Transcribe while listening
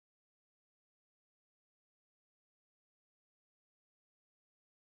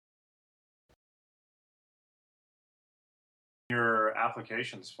your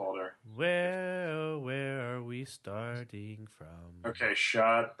applications folder. Where are we starting from? Okay,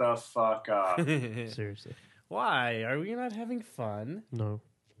 shut the fuck up. Seriously. Why? Are we not having fun? No.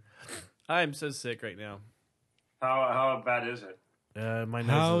 I'm so sick right now. How bad is it? My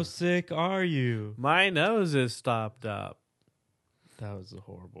How nose. sick are you? My nose is stopped up. That was a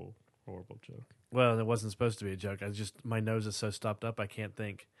horrible, horrible joke. Well, it wasn't supposed to be a joke. My nose is so stopped up I can't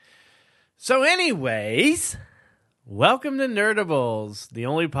think. So, anyways, welcome to Nerdables, the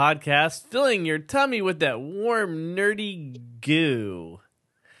only podcast filling your tummy with that warm, nerdy goo.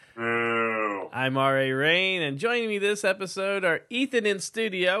 Boo. I'm R.A. Rain, and joining me this episode are Ethan in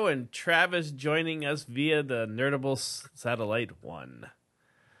studio and Travis joining us via the Nerdables Satellite 1.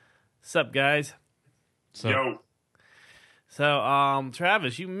 Sup, guys? Yo. So,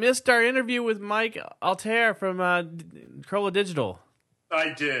 Travis, you missed our interview with Mike Altair from Corolla Digital.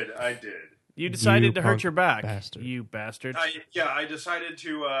 I did. You decided to hurt punk your back. bastard. You bastard. I decided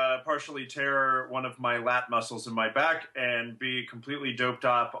to partially tear one of my lat muscles in my back and be completely doped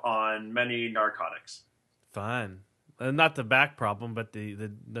up on many narcotics. Fun. Not the back problem, but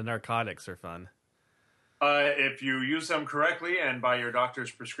the narcotics are fun. If you use them correctly and by your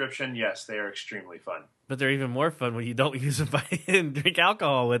doctor's prescription, yes, they are extremely fun. But they're even more fun when you don't use them and drink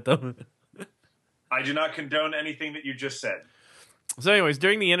alcohol with them. I do not condone anything that you just said. So, anyways,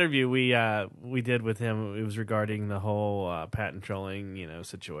 during the interview we did with him, it was regarding the whole patent trolling,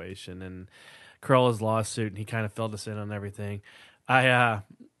 situation and Corolla's lawsuit, and he kind of filled us in on everything.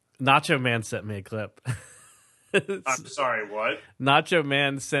 Nacho Man sent me a clip. I'm sorry, what? Nacho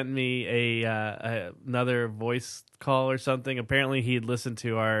Man sent me another voice call or something. Apparently, he had listened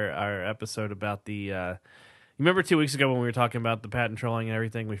to our episode about the. You remember 2 weeks ago when we were talking about the patent trolling and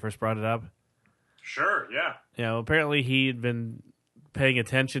everything? We first brought it up. Sure, yeah. Apparently he had been paying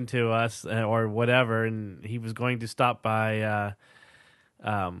attention to us or whatever, and he was going to stop by.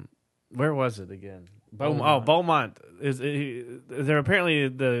 Where was it again? Beaumont. There apparently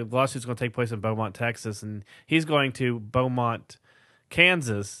the lawsuit's going to take place in Beaumont, Texas, and he's going to Beaumont,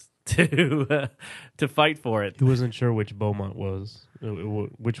 Kansas to fight for it. He wasn't sure which Beaumont was,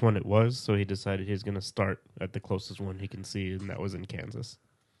 which one it was, so he decided he was going to start at the closest one he can see, and that was in Kansas.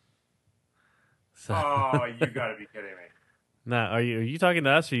 So, Oh, you gotta be kidding me. no, are you talking to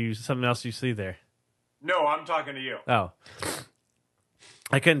us, or you something else you see there? No, I'm talking to you. Oh,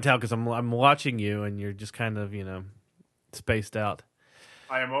 I couldn't tell because I'm watching you, and you're just kind of spaced out.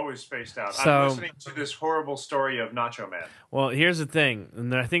 I am always spaced out. So- I'm listening to this horrible story of Nacho Man. Well, here's the thing,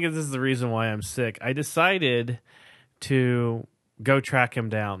 and I think this is the reason why I'm sick. I decided to go track him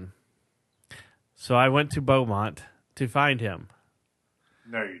down, so I went to Beaumont to find him.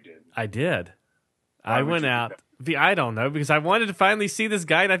 No, you didn't. I did. Why I would went you do out. that? I don't know, because I wanted to finally see this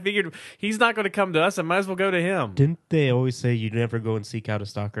guy, and I figured he's not going to come to us. I might as well go to him. Didn't they always say you never go and seek out a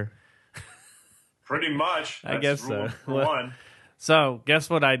stalker? Pretty much. I That's guess rule so. number one. So, guess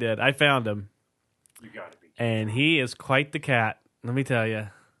what I did? I found him, You gotta be. and he is quite the cat. Let me tell you.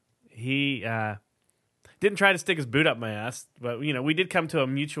 He didn't try to stick his boot up my ass, but we did come to a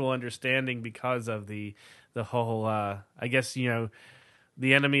mutual understanding because of the whole. I guess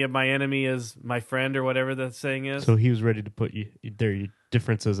the enemy of my enemy is my friend, or whatever that saying is. So he was ready to put your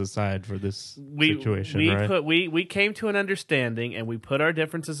differences aside for this situation, right? We came to an understanding, and we put our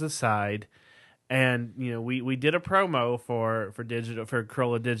differences aside, and we did a promo for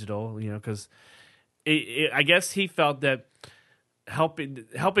Corolla Digital, because I guess he felt that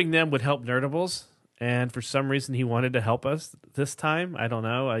helping them would help Nerdables, and for some reason he wanted to help us this time. I don't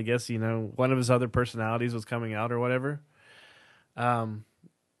know. I guess one of his other personalities was coming out or whatever.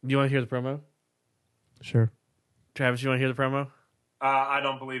 You want to hear the promo? Sure. Travis, you want to hear the promo? I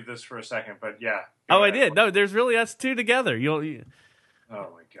don't believe this for a second, but yeah. Oh, Go I ahead. did. No, there's really us two together. Oh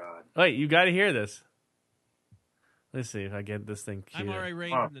my god. Wait, you got to hear this. Let's see if I get this thing I'm queued. R.A.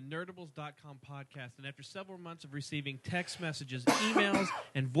 Rain Huh. from the Nerdables.com podcast, and after several months of receiving text messages, emails,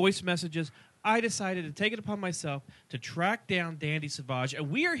 and voice messages, I decided to take it upon myself to track down Dandy Savage, and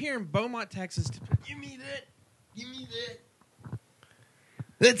we are here in Beaumont, Texas. Give me that. Give me that.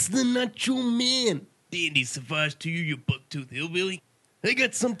 That's the Nacho Man. Dandy Savage to you, you buck-toothed hillbilly. I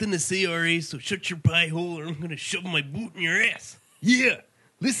got something to say, R.A., so shut your pie hole or I'm going to shove my boot in your ass. Yeah,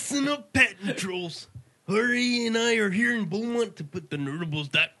 listen up, patent trolls. R.A. and I are here in Beaumont to put the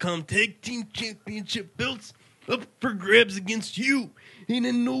Nerdables.com Tag Team Championship belts up for grabs against you in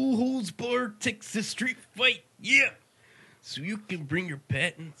a no-holds-barred Texas street fight. Yeah, so you can bring your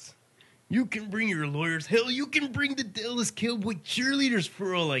patents. You can bring your lawyers. Hell, you can bring the Dallas Cowboy cheerleaders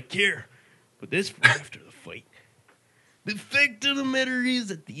for all I care. But that's for after the fight. The fact of the matter is,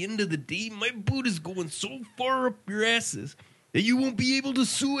 at the end of the day, my boot is going so far up your asses that you won't be able to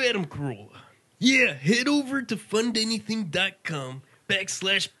sue Adam Carolla. Yeah, head over to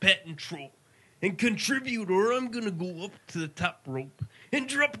fundanything.com/patent troll and contribute, or I'm gonna go up to the top rope and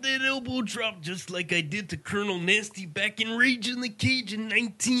drop that elbow drop just like I did to Colonel Nasty back in Rage in the Cage in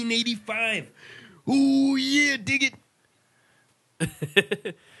 1985. Oh yeah, dig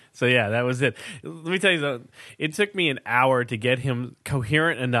it. So yeah, that was it. Let me tell you something. It took me an hour to get him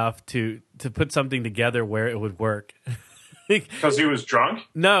coherent enough to put something together where it would work. Because he was drunk?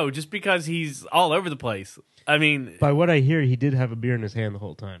 No, just because he's all over the place. I mean, By what I hear, he did have a beer in his hand the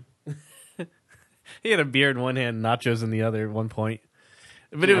whole time. he had a beer in one hand, nachos in the other at one point.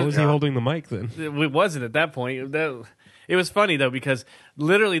 But How was he holding the mic then? It wasn't at that point. It was funny though because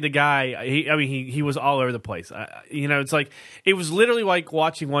literally the guy, he was all over the place. It's like it was literally like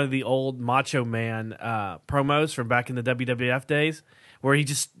watching one of the old Macho Man promos from back in the WWF days, where he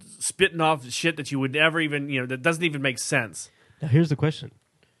just spitting off shit that you would never even that doesn't even make sense. Now here's the question: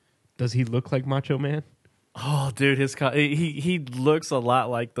 does he look like Macho Man? Oh, dude, he looks a lot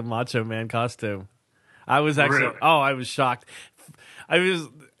like the Macho Man costume. I was actually Really? I was shocked.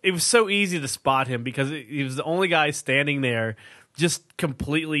 It was so easy to spot him because he was the only guy standing there just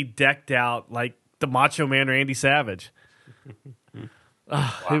completely decked out like the Macho Man Randy Savage.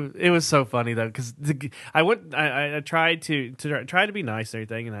 It was so funny though because I tried to be nice and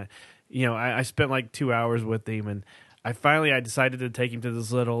everything, and I spent like 2 hours with him, and I decided to take him to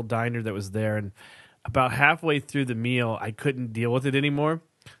this little diner that was there, and about halfway through the meal I couldn't deal with it anymore,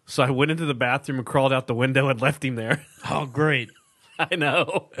 so I went into the bathroom and crawled out the window and left him there. Oh, great! I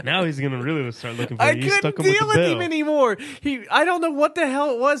know. Now he's gonna really start looking for I you. You couldn't stuck him with deal the with him bill. anymore. I don't know what the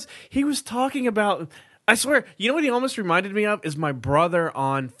hell it was. He was talking about. I swear, you know what he almost reminded me of is my brother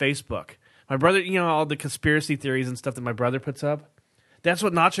on Facebook. My brother, all the conspiracy theories and stuff that my brother puts up. That's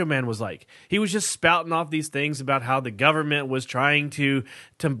what Nacho Man was like. He was just spouting off these things about how the government was trying to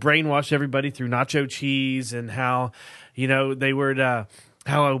brainwash everybody through nacho cheese, and how they were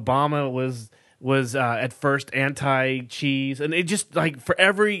how Obama was at first anti-cheese, and it just like for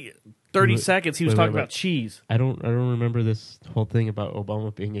every 30 seconds he was talking about cheese. I don't remember this whole thing about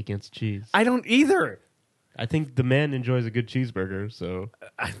Obama being against cheese. I don't either. I think the man enjoys a good cheeseburger, so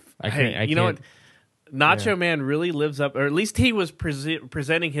I can't. You know what? Nacho Man really lives up, or at least he was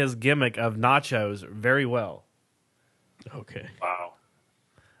presenting his gimmick of nachos very well. Okay. Wow.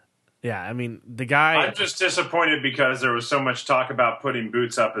 Yeah, I mean, the guy... I'm just disappointed because there was so much talk about putting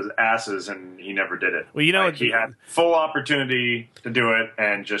boots up his asses, and he never did it. Well, he had full opportunity to do it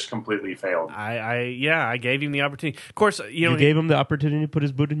and just completely failed. I gave him the opportunity. Of course, You gave him the opportunity to put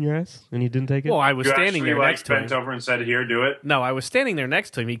his boot in your ass, and he didn't take it? Well, I was You standing actually there next to him. bent over and said, "Here, do it." No, I was standing there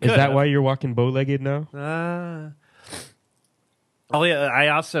next to him. He could Is that have. why you're walking bow-legged now? Oh yeah, I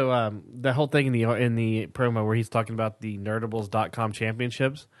also the whole thing in the promo where he's talking about the Nerdables.com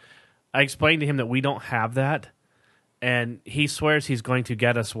championships. I explained to him that we don't have that, and he swears he's going to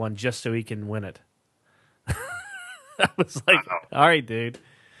get us one just so he can win it. I was like, all right, dude.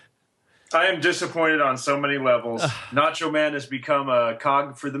 I am disappointed on so many levels. Nacho Man has become a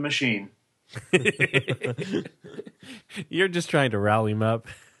cog for the machine. You're just trying to rally him up.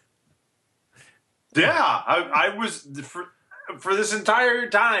 Yeah, I was for this entire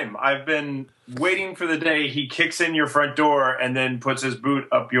time. I've been waiting for the day he kicks in your front door and then puts his boot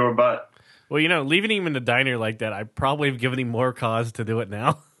up your butt. Well, leaving him in the diner like that, I probably have given him more cause to do it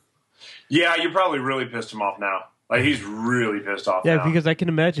now. Yeah, you probably really pissed him off now. Like, he's really pissed off Yeah, now. because I can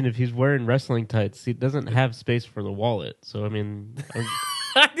imagine if he's wearing wrestling tights, he doesn't have space for the wallet. So, I mean...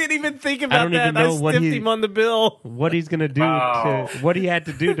 I didn't even think I about don't that. even know I what stiffed he- him on the bill. what he's gonna do what he had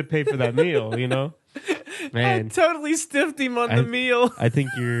to do to pay for that meal, Man, I totally stiffed him on the meal. I think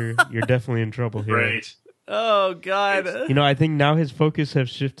you're definitely in trouble here. Great. Oh, God. I think now his focus has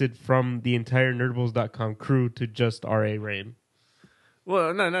shifted from the entire Nerdables.com crew to just R.A. Rain.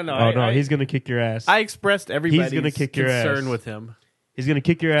 Well, no. Oh, no, he's going to kick your ass. I expressed everybody's gonna kick your concern ass. with him. He's going to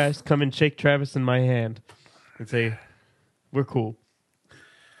kick your ass, come and shake Travis in my hand, and say, we're cool.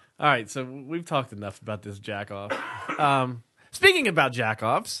 All right, so we've talked enough about this jack-off. Speaking about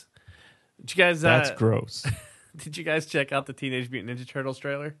jack-offs, did you guys... That's gross. Did you guys check out the Teenage Mutant Ninja Turtles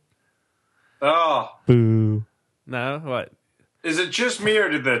trailer? Oh, Boo. No? What? is it just me or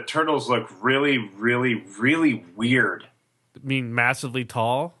did the turtles look really, really, really weird? I mean, massively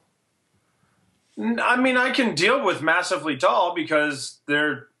tall? I mean, I can deal with massively tall because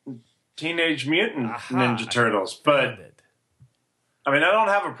they're Teenage Mutant Ninja Turtles, but I mean, I don't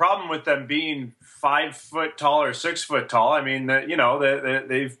have a problem with them being 5 foot tall or 6 foot tall. I mean,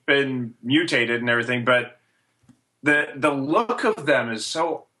 they've been mutated and everything, but the look of them is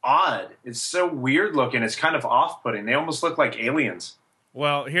so odd. It's so weird looking. It's kind of off-putting. They almost look like aliens.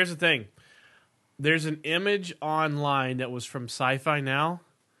 Well, here's the thing. There's an image online that was from Sci-Fi Now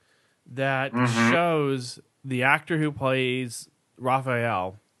that shows the actor who plays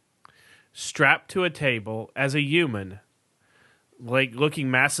Raphael strapped to a table as a human, like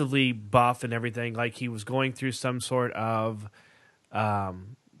looking massively buff and everything, like he was going through some sort of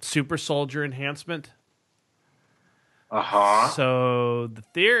super soldier enhancement. Uh-huh. So the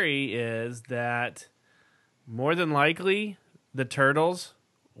theory is that more than likely the turtles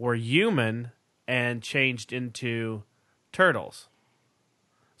were human and changed into turtles.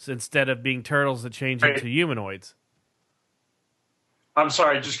 So instead of being turtles that change into humanoids. I'm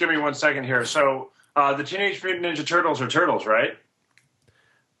sorry, just give me 1 second here. So the Teenage Mutant Ninja Turtles are turtles, right?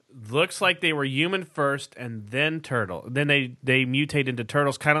 Looks like they were human first and then turtle. Then they mutate into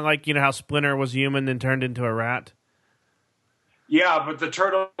turtles, kind of like, you know how Splinter was human and turned into a rat? Yeah, but the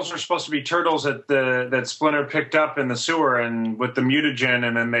turtles are supposed to be turtles that Splinter picked up in the sewer and with the mutagen,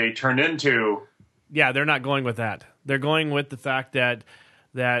 and then they turned into... Yeah, they're not going with that. They're going with the fact that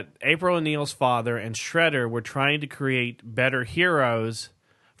April O'Neil's father and Shredder were trying to create better heroes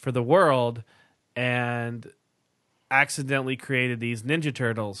for the world and accidentally created these Ninja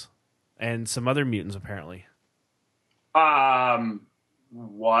Turtles and some other mutants, apparently. What?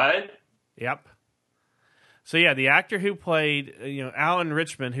 Yep. So yeah, the actor who played, Alan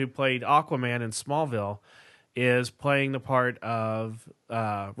Richman, who played Aquaman in Smallville, is playing the part of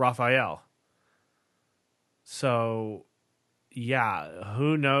Raphael. So, yeah,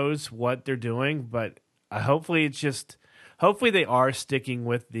 who knows what they're doing, but hopefully they are sticking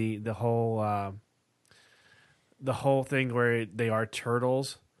with the whole thing where they are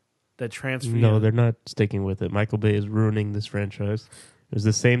turtles that transfer. No, they're not sticking with it. Michael Bay is ruining this franchise. It was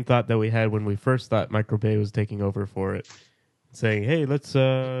the same thought that we had when we first thought Michael Bay was taking over for it, saying, "Hey, let's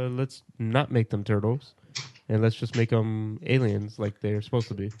not make them turtles, and let's just make them aliens like they're supposed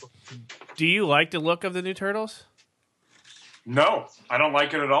to be." Do you like the look of the new turtles? No, I don't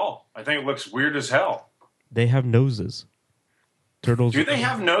like it at all. I think it looks weird as hell. They have noses. Turtles. Do they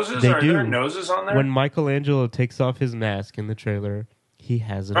have noses? They Are do. there noses on there? When Michelangelo takes off his mask in the trailer, he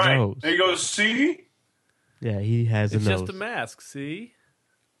has a right. nose. There you go. See? Yeah, he has It's a nose. just a mask, see?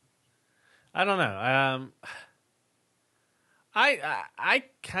 I don't know. I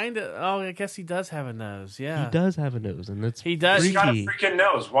kind of. Oh, I guess he does have a nose. Yeah, He does have a nose, and it's He does. He's got a freaky. freaking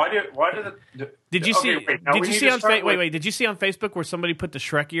nose. Why did the... Did you Okay, see? wait, now Did we you need see to on start with- Did you see on Facebook where somebody put the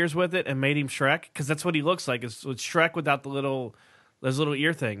Shrek ears with it and made him Shrek? Because that's what he looks like. It's Shrek without those little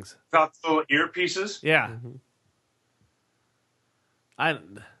ear things. Got the little earpieces? Yeah.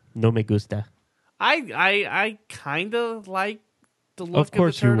 No me gusta. I kind of like the look Of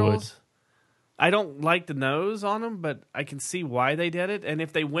course of the you would. turtles. I don't like the nose on them, but I can see why they did it. And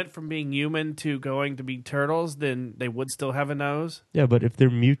if they went from being human to going to be turtles, then they would still have a nose. Yeah, but if they're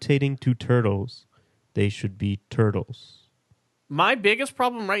mutating to turtles, they should be turtles. My biggest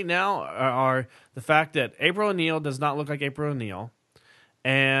problem right now are the fact that April O'Neil does not look like April O'Neil.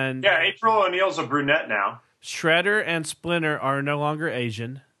 And Yeah, April O'Neil's a brunette now. Shredder and Splinter are no longer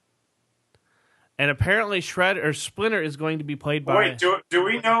Asian. And apparently Splinter is going to be played by... Wait, do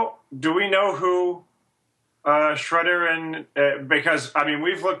we know who Shredder and... because, I mean,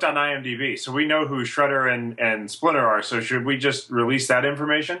 we've looked on IMDb, so we know who Shredder and Splinter are, so should we just release that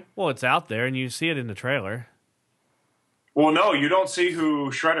information? Well, it's out there, and you see it in the trailer. Well, no, you don't see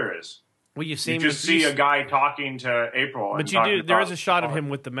who Shredder is. Well, you see You him... just see a guy talking to April. But you do... There is a shot of him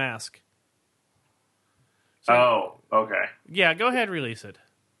with the mask. Oh, okay. Yeah, go ahead, release it.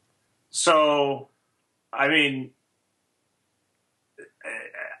 So, I mean,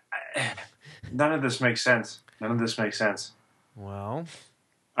 none of this makes sense. None of this makes sense. Well...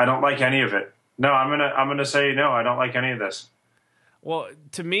 I don't like any of it. No, I'm gonna say no. I don't like any of this. Well,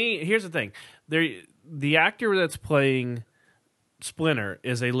 to me, here's the thing. The actor that's playing Splinter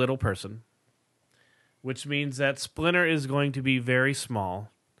is a little person, which means that Splinter is going to be very small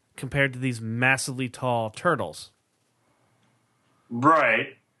compared to these massively tall turtles.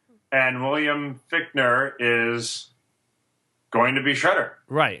 Right. And William Fichtner is going to be Shredder.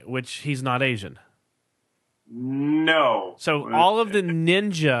 Right, which he's not Asian. No. So all of the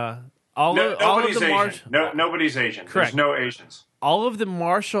ninja... Nobody's Asian. Nobody's Asian. Correct. There's no Asians. All of the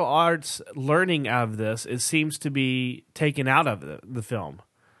martial arts learning of this, it seems to be taken out of the film.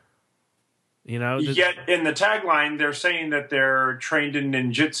 You know? Yet in the tagline, they're saying that they're trained in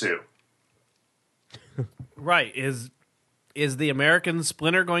ninjutsu. Right. Is the American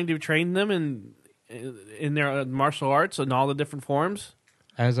Splinter going to train them in their martial arts in all the different forms?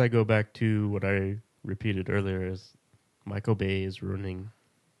 As I go back to what I repeated earlier, is Michael Bay is ruining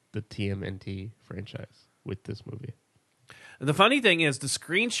the TMNT franchise with this movie. The funny thing is, the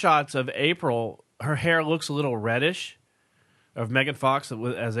screenshots of April, her hair looks a little reddish. Of Megan Fox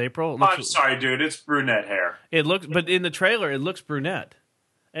as April. I'm sorry, dude. It's brunette hair. It looks, but in the trailer, it looks brunette.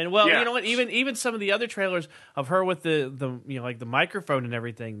 And well, Yeah. you know what? Even some of the other trailers of her with the like the microphone and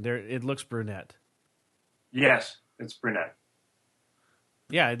everything, it looks brunette. Yes, it's brunette.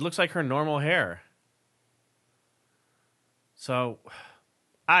 Yeah, it looks like her normal hair. So,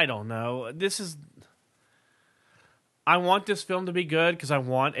 I don't know. I want this film to be good because I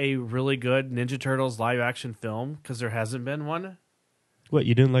want a really good Ninja Turtles live action film because there hasn't been one. What,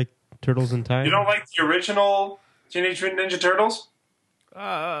 you didn't like Turtles in Time? You don't like the original Teenage Mutant Ninja Turtles?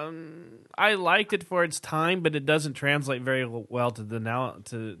 I liked it for its time, but it doesn't translate very well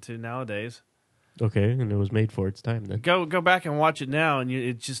to to nowadays. Okay, and it was made for its time then. Go back and watch it now, and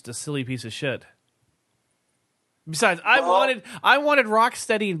it's just a silly piece of shit. Besides, I wanted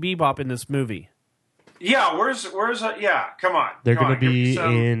Rocksteady and Bebop in this movie. Yeah, where's yeah, come on. They're Come going on, to give me be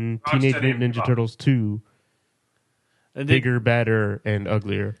some in Rocksteady Teenage and Mutant Ninja Bebop. Turtles 2, And bigger, badder, and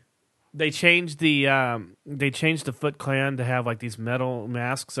uglier. They changed the Foot Clan to have like these metal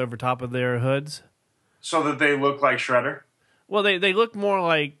masks over top of their hoods. So that they look like Shredder? Well, they look more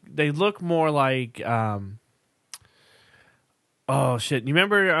like oh shit! You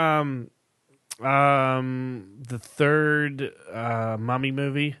remember the third Mummy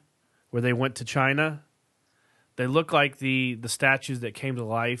movie where they went to China? They look like the statues that came to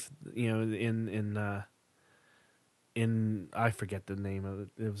life, you know, in I forget the name of it.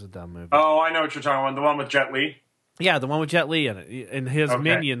 It was a dumb movie. Oh, I know what you're talking about. The one with Jet Li? Yeah, the one with Jet Li in it, and his Okay.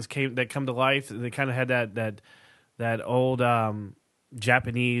 minions come to life. They kind of had that old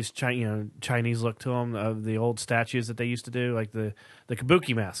Japanese, Chinese look to them of the old statues that they used to do, like the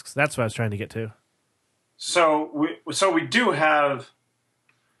kabuki masks. That's what I was trying to get to. So we do have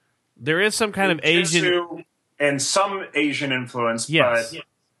There is some kind of Asian. Jitsu and some Asian influence, Yes.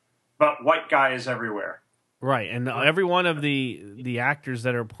 but white guys everywhere. Right, and every one of the actors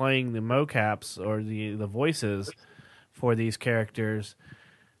that are playing the mocaps or the voices for these characters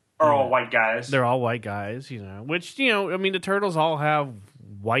Are all white guys. they're all white guys, you know. Which, you know, I mean, the turtles all have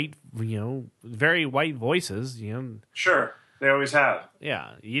white, you know, very white voices, you know. Sure, they always have.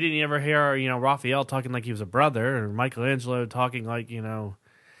 Yeah, you didn't ever hear, you know, Raphael talking like he was a brother, or Michelangelo talking like, you know,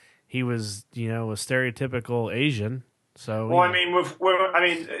 he was, you know, a stereotypical Asian. So, Well, I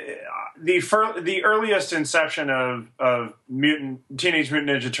mean, the earliest inception of Teenage Mutant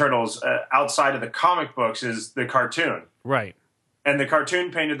Ninja Turtles outside of the comic books is the cartoon, right, and the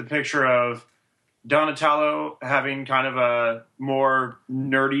cartoon painted the picture of Donatello having kind of a more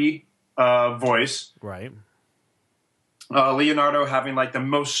nerdy voice, right, Leonardo having like the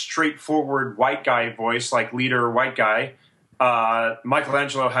most straightforward white guy voice, like leader white guy.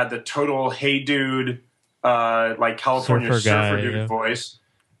 Michelangelo had the total hey dude, like California surfer guy, dude yeah. voice.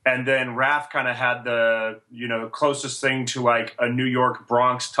 And then Raph kind of had the, you know, closest thing to like a New York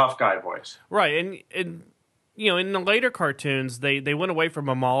Bronx tough guy voice. right, and you know, in the later cartoons, they went away from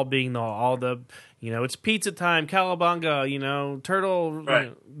them all being all the, you know, it's pizza time, cowabunga, you know, turtle, Right. you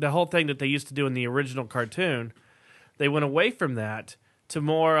know, the whole thing that they used to do in the original cartoon. They went away from that to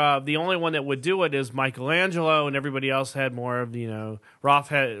more the only one that would do it is Michelangelo, and everybody else had more of, you know, Raph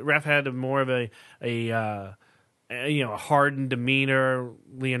had more of a you know, a hardened demeanor.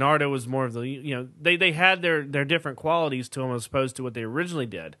 Leonardo was more of the, you know, they had their different qualities to them as opposed to what they originally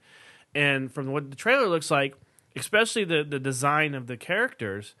did. And from what the trailer looks like, especially the design of the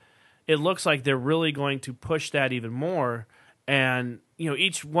characters, it looks like they're really going to push that even more. And, you know,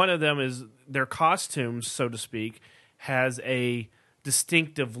 each one of them is their costumes, so to speak, has a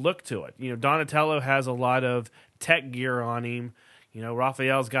distinctive look to it. You know, Donatello has a lot of tech gear on him. You know,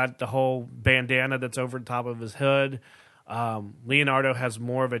 Raphael's got the whole bandana that's over the top of his hood. Leonardo has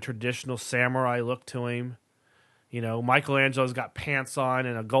more of a traditional samurai look to him. You know, Michelangelo's got pants on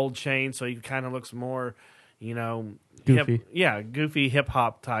and a gold chain, so he kind of looks more, you know, Goofy. goofy hip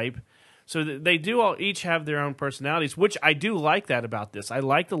hop type. So they do each have their own personalities, which I do like that about this. I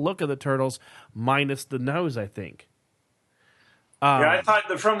like the look of the turtles, minus the nose, I think. Yeah, I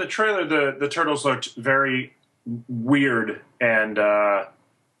thought from the trailer the turtles looked very weird and They're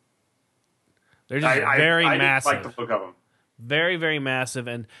just very I massive. didn't like the look of them. Very, very massive.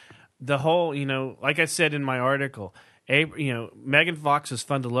 And the whole, you know, like I said in my article, you know, Megan Fox is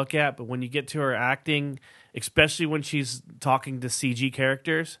fun to look at, but when you get to her acting, especially when she's talking to CG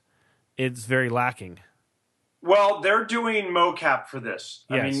characters, it's very lacking. Well, they're doing mocap for this.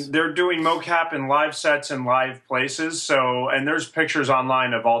 I Yes. mean, they're doing mocap in live sets and live places. So, and there's pictures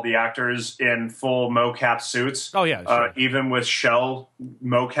online of all the actors in full mocap suits. Oh, yeah, sure. Even with shell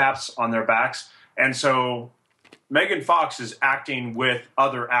mocaps on their backs. And so Megan Fox is acting with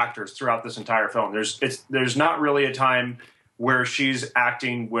other actors throughout this entire film. There's not really a time where she's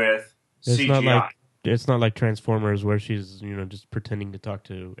acting with CGI. It's not like Transformers where she's just pretending to talk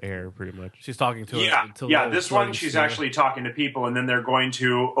to air pretty much. She's talking to Yeah. This one, she's actually talking to people, and then they're going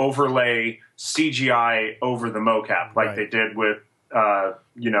to overlay CGI over the mocap, like Right. they did with,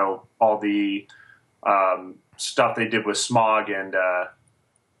 all the stuff they did with Smog and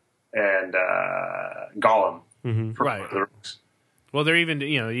Gollum. Mm-hmm. from Right. Lord of the Rings. Well, they're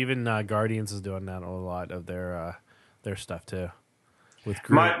even Guardians is doing that a lot of their stuff too. With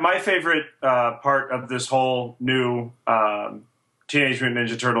Groot. My favorite part of this whole new Teenage Mutant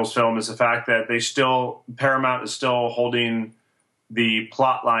Ninja Turtles film is the fact that Paramount is still holding the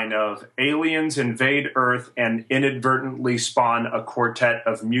plot line of aliens invade Earth and inadvertently spawn a quartet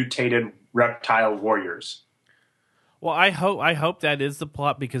of mutated reptile warriors. Well, I hope that is the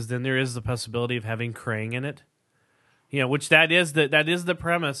plot, because then there is the possibility of having Krang in it. Which that is the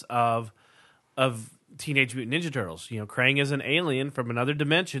premise of Teenage Mutant Ninja Turtles. Krang is an alien from another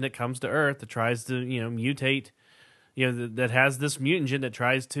dimension that comes to Earth that tries to mutate. That has this mutagen that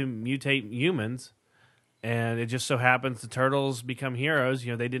tries to mutate humans, and it just so happens the turtles become heroes.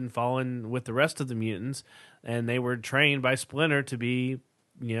 They didn't fall in with the rest of the mutants, and they were trained by Splinter to be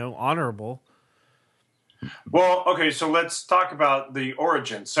honorable. Well, okay, so let's talk about the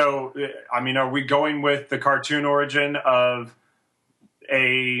origin. So, I mean, are we going with the cartoon origin of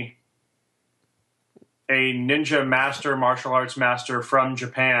a ninja master, martial arts master from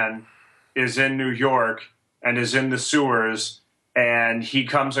Japan is in New York and is in the sewers, and he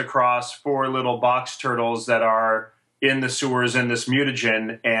comes across 4 little box turtles that are in the sewers in this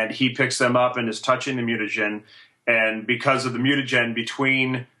mutagen, and he picks them up and is touching the mutagen, and because of the mutagen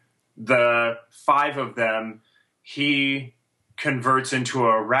between the 5 of them, he converts into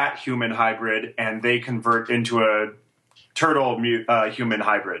a rat-human hybrid, and they convert into a turtle-human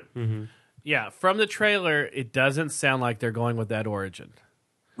hybrid. Mm-hmm. Yeah, from the trailer, it doesn't sound like they're going with that origin.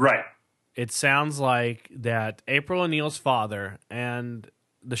 Right. It sounds like that April O'Neil's father and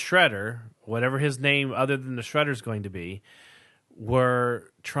the Shredder, whatever his name other than the Shredder is going to be,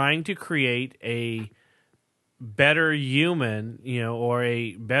 were trying to create a better human, or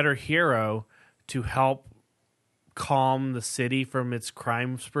a better hero to help calm the city from its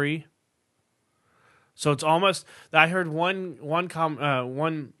crime spree. So it's almost, I heard one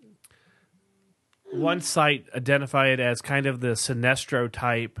site identify it as kind of the Sinestro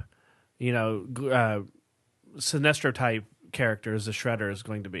type, Sinestro type character as the Shredder is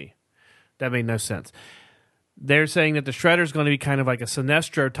going to be. That made no sense. They're saying that the Shredder is going to be kind of like a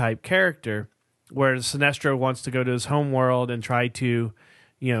Sinestro type character, where Sinestro wants to go to his home world and try to,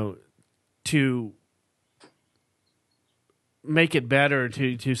 to make it better,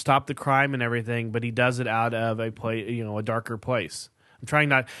 to stop the crime and everything, but he does it out of a darker place. I'm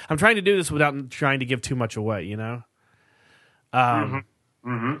trying to do this without trying to give too much away,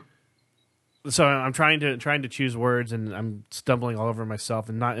 So I'm trying to choose words, and I'm stumbling all over myself,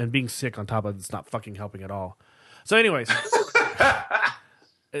 and being sick on top of it's not fucking helping at all. So, anyways,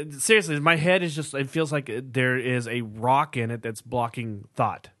 seriously, my head is it feels like there is a rock in it that's blocking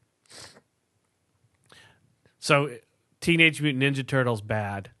thought. So, Teenage Mutant Ninja Turtles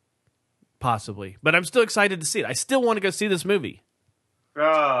bad, possibly, but I'm still excited to see it. I still want to go see this movie.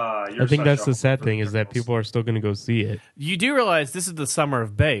 I think that's the sad thing, is that people are still going to go see it. You do realize this is the summer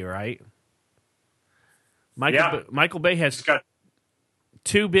of Bay, right? Michael Bay has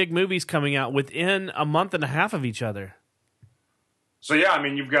 2 big movies coming out within a month and a half of each other. So yeah, I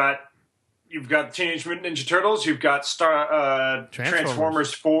mean, you've got Teenage Mutant Ninja Turtles, you've got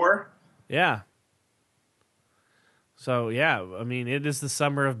Transformers 4. Yeah. So yeah, I mean, it is the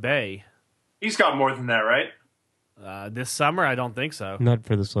summer of Bay. He's got more than that, right? This summer, I don't think so. Not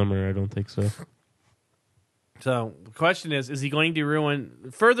for the summer, I don't think so. So the question is he going to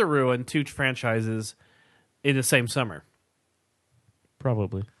further ruin 2 franchises in the same summer?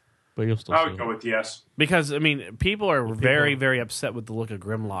 Probably. But you'll still I see would it. go with yes. Because, I mean, people are very, very upset with the look of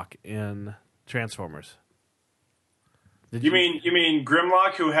Grimlock in Transformers. You mean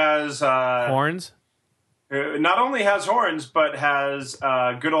Grimlock, who has horns? Not only has horns, but has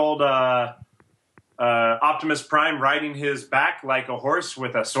good old Optimus Prime riding his back like a horse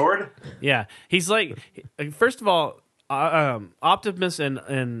with a sword. Yeah, he's like. First of all, Optimus and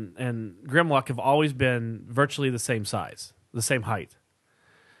Grimlock have always been virtually the same size, the same height.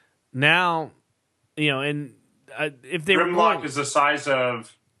 Now, in if they were Grimlock going, is the size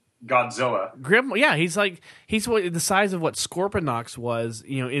of Godzilla. He's the size of what Scorponok was.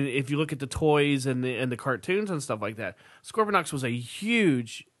 You know, if you look at the toys and the cartoons and stuff like that, Scorponok was a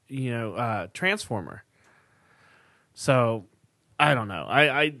huge, transformer. So I don't know.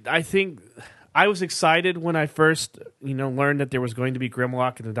 I think I was excited when I first learned that there was going to be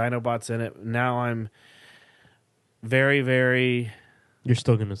Grimlock and the Dinobots in it. Now I'm very, very. You're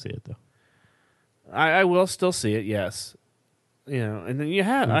still going to see it though. I will still see it. Yes. And then you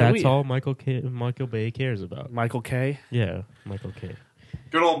have that's all Michael Bay cares about. Michael K. Yeah, Michael K.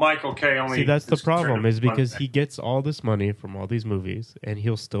 Good old Michael K. Only see, that's the is problem concerned is with because one he thing. gets all this money from all these movies, and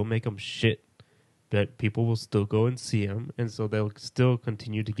he'll still make them shit. That people will still go and see him, and so they'll still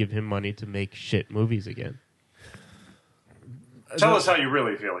continue to give him money to make shit movies again. Tell us how you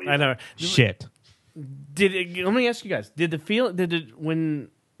really feel. Ethan. I know. Shit. Let me ask you guys: when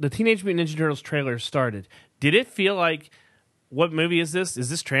the Teenage Mutant Ninja Turtles trailer started? Did it feel like, what movie is this? Is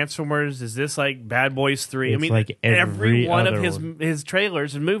this Transformers? Is this like Bad Boys 3? It's like every one of other his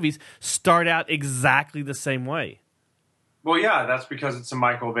trailers and movies start out exactly the same way. Well, yeah, that's because it's a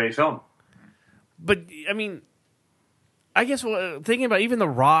Michael Bay film. But I mean, I guess thinking about even The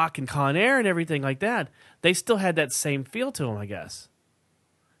Rock and Con Air and everything like that, they still had that same feel to them, I guess.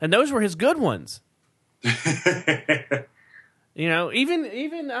 And those were his good ones. Even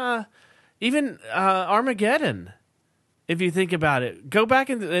Armageddon. If you think about it, go back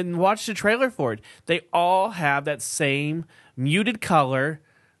and watch the trailer for it. They all have that same muted color.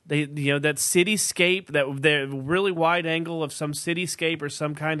 They, that cityscape, that really wide angle of some cityscape or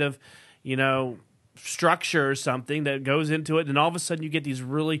some kind of, structure or something that goes into it. And all of a sudden you get these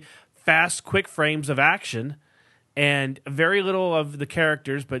really fast, quick frames of action and very little of the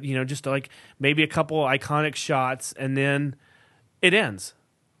characters, but, just like maybe a couple iconic shots, and then it ends.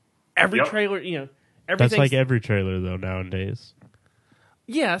 Every trailer, That's like every trailer though nowadays.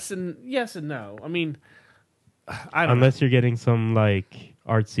 Yes and no. I mean, I don't Unless you're getting some like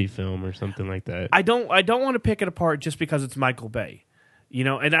artsy film or something like that. I don't want to pick it apart just because it's Michael Bay.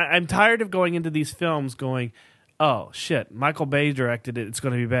 And I'm tired of going into these films going, oh, shit, Michael Bay directed it, it's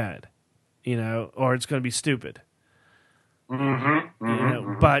going to be bad, or it's going to be stupid.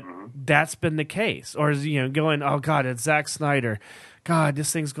 But that's been the case. Or, going, oh, God, it's Zack Snyder. God,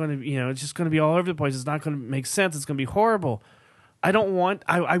 this thing's going to be, it's just going to be all over the place. It's not going to make sense. It's going to be horrible. I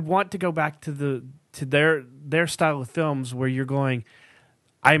want to go back to their style of films where you're going,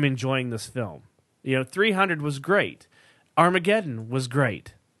 I'm enjoying this film. 300 was great. Armageddon was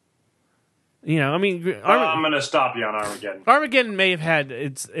great. I'm going to stop you on Armageddon. Armageddon may have had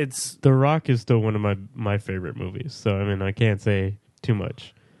its. The Rock is still one of my favorite movies, so I mean I can't say too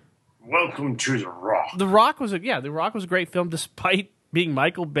much. Welcome to The Rock. The Rock was a great film despite being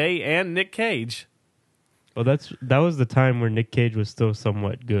Michael Bay and Nick Cage. Well, that was the time where Nick Cage was still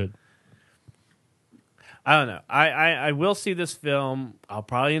somewhat good. I don't know. I will see this film. I'll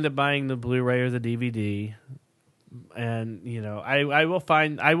probably end up buying the Blu-ray or the DVD, and I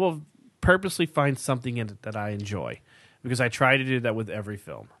will purposely find something in it that I enjoy, because I try to do that with every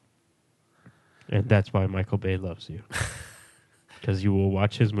film. And that's why Michael Bay loves you, because you will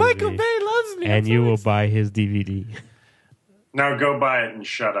watch his movie. Michael Bay loves me, and you will buy his DVD. Now go buy it and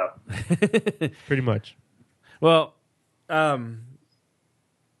shut up. Pretty much. Well, let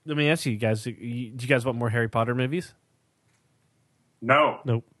me ask you guys: do you guys want more Harry Potter movies? No.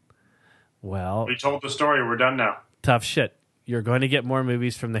 Nope. Well, We told the story. We're done now. tough shit. You're going to get more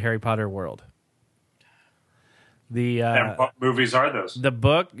movies from the Harry Potter world. And what movies are those? The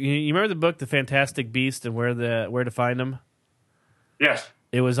book. You remember the book, The Fantastic Beast, and where to find them? Yes.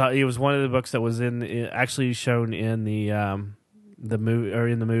 It was one of the books that was actually shown in the movie, or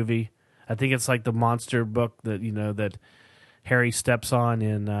in the movie. I think it's like the monster book that that Harry steps on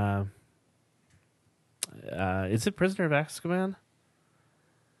in. Is it Prisoner of Azkaban?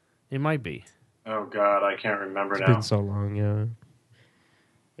 It might be. Oh God, I can't remember It's now. been so long, yeah.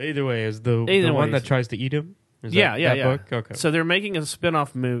 Either way, is the Either one way, that tries to eat him? Is Yeah. that book? Okay. So they're making a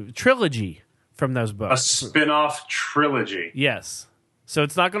spin-off trilogy from those A books. spin-off trilogy. Yes. So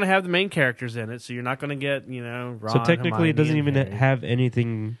it's not going to have the main characters in it. So you're not going to get Ron. So technically, it doesn't Hermione, even and Harry. have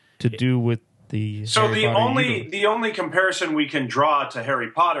anything to do with the. So Harry the Potter only universe. the only comparison we can draw to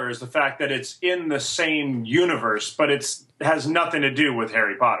Harry Potter is the fact that it's in the same universe, but it has nothing to do with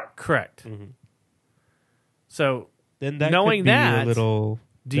Harry Potter. Correct. Mhm. So Then that knowing could be that, a little.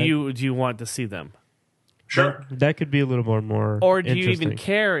 do you want to see them? Sure. That could be a little more. Or do you even interesting.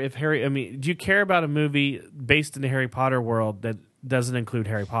 care if Harry? I mean, do you care about a movie based in the Harry Potter world that doesn't include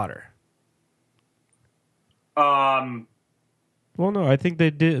Harry Potter? Well, no, I think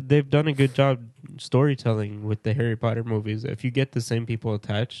they've done a good job storytelling with the Harry Potter movies. If you get the same people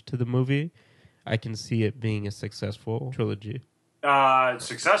attached to the movie, I can see it being a successful trilogy.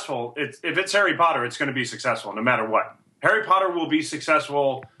 Successful. If it's Harry Potter, it's going to be successful no matter what. Harry Potter will be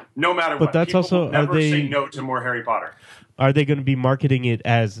successful no matter what. But that's People also will never say no to more Harry Potter. Are they going to be marketing it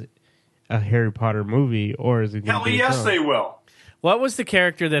as a Harry Potter movie, or is it going Hell to be? yes, they will. What was the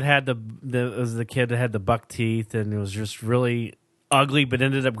character that had was the kid that had the buck teeth and it was just really ugly, but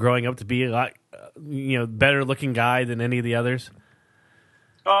ended up growing up to be a lot, better looking guy than any of the others?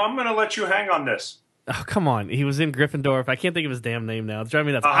 I'm going to let you hang on this. Oh, come on. He was in Gryffindor. I can't think of his damn name now. It's driving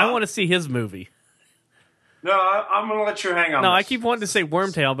me nuts. I want to see his movie. No, I'm going to let you hang on. No, this. I keep wanting to say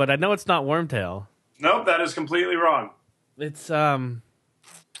Wormtail, but I know it's not Wormtail. Nope, that is completely wrong. It's Neville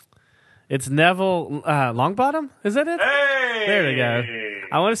Longbottom. Is that it? Hey, There we go.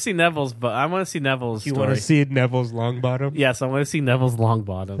 I want to see Neville's, but I want to see Neville's. You story. want to see Neville's Longbottom? Yes, I want to see Neville's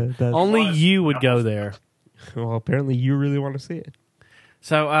Longbottom. That's- Only you would go there. Well, apparently you really want to see it.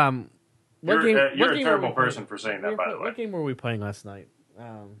 So, You're a were terrible we person playing? for saying that, by the way. What game were we playing last night?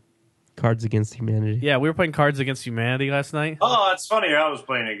 Cards Against Humanity. Yeah, we were playing Cards Against Humanity last night. Oh, that's funny. I was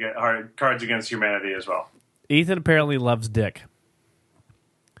playing Cards Against Humanity as well. Ethan apparently loves dick.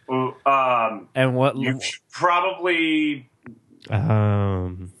 Ooh, And what? you should probably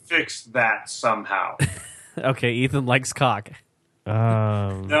fix that somehow. Okay, Ethan likes cock.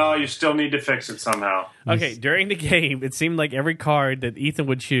 No, you still need to fix it somehow. Okay, during the game, it seemed like every card that Ethan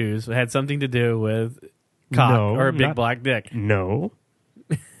would choose had something to do with cock No, or a big not- black dick. No.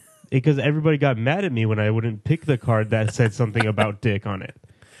 Because everybody got mad at me when I wouldn't pick the card that said something about dick on it.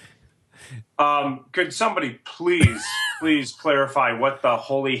 Could somebody please clarify what the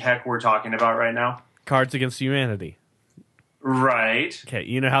holy heck we're talking about right now? Cards Against Humanity. Right. Okay,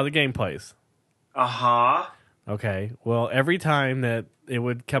 you know how the game plays. Uh-huh. Okay, well, every time that it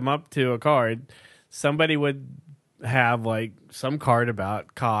would come up to a card, somebody would have like some card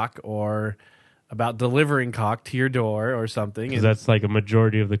about cock or about delivering cock to your door or something. Because that's like a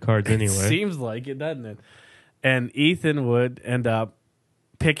majority of the cards It anyway. seems like it, doesn't it? And Ethan would end up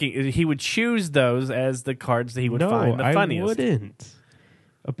picking. He would choose those as the cards that he would find the funniest. I wouldn't.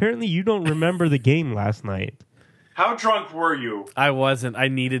 Apparently, you don't remember the game last night. How drunk were you? I wasn't. I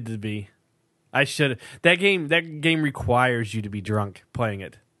needed to be. I should. That game requires you to be drunk playing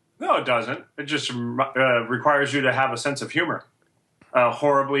it. No, it doesn't. It just requires you to have a sense of humor. A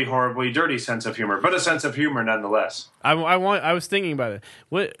horribly, horribly dirty sense of humor, but a sense of humor nonetheless. I was thinking about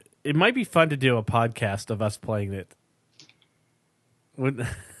it. It might be fun to do a podcast of us playing it.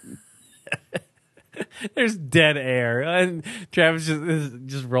 There's dead air, and Travis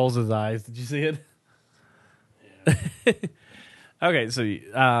just rolls his eyes. Did you see it? Yeah. Okay, so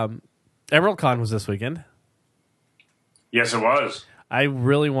Emerald Con was this weekend. Yes, it was. I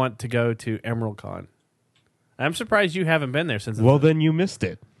really want to go to Emerald Con. I'm surprised you haven't been there since. Well, then you missed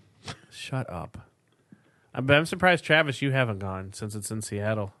it. Shut up. I'm surprised, Travis, you haven't gone since it's in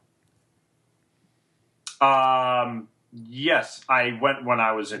Seattle. Yes, I went when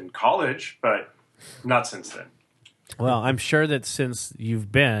I was in college, but not since then. Well, I'm sure that since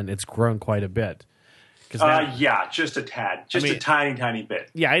you've been, it's grown quite a bit. Now, Yeah, just a tad. Just I mean, a tiny, tiny bit.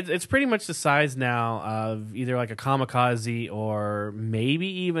 yeah, it's pretty much the size now of either like a Kamikaze or maybe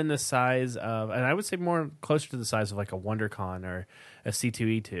even the size of, and I would say more closer to the size of like a WonderCon or a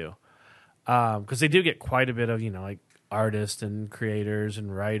C2E2. Because they do get quite a bit of, like artists and creators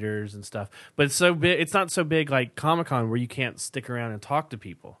and writers and stuff. But it's so big, it's not so big like Comic-Con where you can't stick around and talk to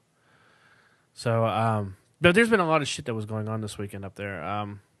people. So, but there's been a lot of shit that was going on this weekend up there.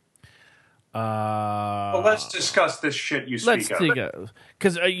 Well, let's discuss this shit you speak of.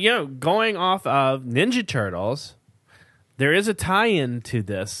 Because, going off of Ninja Turtles, there is a tie-in to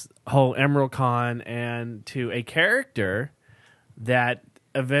this whole Emerald Con and to a character that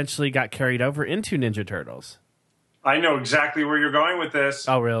eventually got carried over into Ninja Turtles. I know exactly where you're going with this.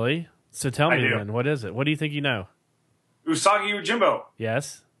 Oh, really? So tell me I do. then, what is it? What do you think you know? Usagi Yojimbo.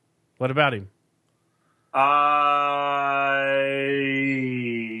 Yes? What about him?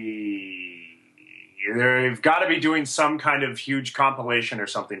 They've got to be doing some kind of huge compilation or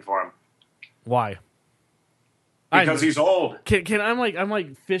something for him. Why? Because he's old. I'm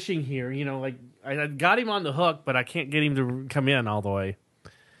like fishing here, like I got him on the hook, but I can't get him to come in all the way.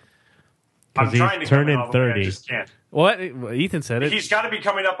 I'm Because trying he's to come in turning all the way, I 30. just can't. What? Ethan said it. He's got to be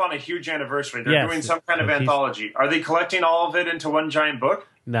coming up on a huge anniversary. They're Yes. doing some kind of He's- anthology. Are they collecting all of it into one giant book?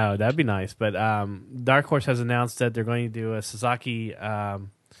 No, that'd be nice. But Dark Horse has announced that they're going to do a Sasaki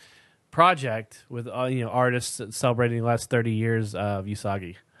project with artists celebrating the last 30 years of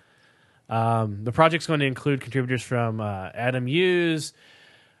Usagi. The project's going to include contributors from Adam Hughes,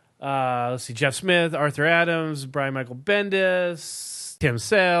 let's see, Jeff Smith, Arthur Adams, Brian Michael Bendis, Tim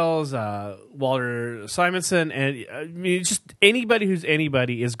Sales, Walter Simonson, and I mean, just anybody who's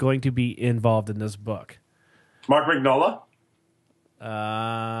anybody is going to be involved in this book. Mark Mignola?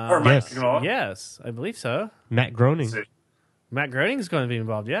 Or Mike Yes. Mignola? Yes, I believe so. Matt Groening. Let's see. Matt Groening is going to be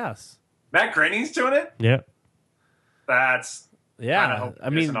involved. Yes. Matt Groening's doing it? Yeah. That's Kinda Yeah, hope I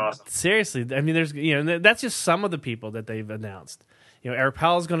it mean, isn't awesome. seriously. I mean, there's that's just some of the people that they've announced. Eric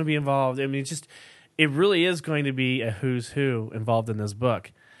Powell is going to be involved. I mean, it really is going to be a who's who involved in this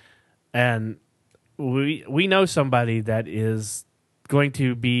book, and we know somebody that is going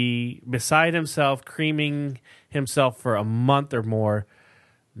to be beside himself, creaming himself for a month or more,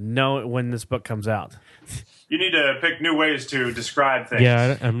 when this book comes out. You need to pick new ways to describe things.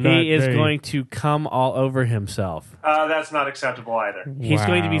 Yeah, I'm not. He is very- going to come all over himself. That's not acceptable either. He's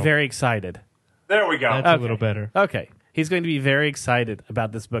going to be Wow. very excited. There we go. That's Okay. a little better. Okay. He's going to be very excited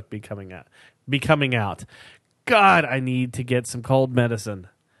about this book be coming out. God, I need to get some cold medicine.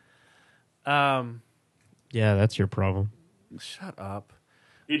 Yeah, that's your problem. Shut up.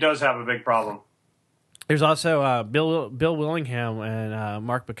 He does have a big problem. There's also Bill Willingham and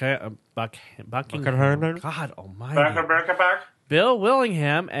Mark Buckingham. God almighty. Back. Bill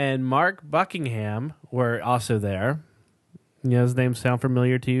Willingham and Mark Buckingham were also there. His names sound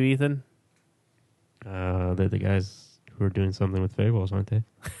familiar to you, Ethan? They're the guys who are doing something with Fables, aren't they?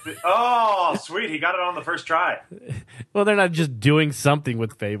 Oh, sweet. He got it on the first try. Well, they're not just doing something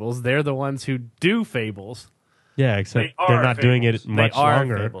with Fables. They're the ones who do Fables. Yeah, except They are they're not doing it Fables. much they are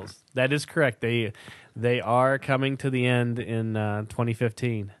longer. Fables. That is correct. They are coming to the end in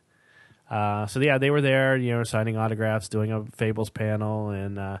 2015. So yeah, they were there, signing autographs, doing a Fables panel,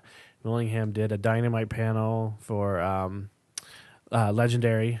 and Willingham did a Dynamite panel for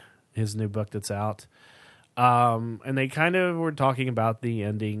Legendary, his new book that's out. And they kind of were talking about the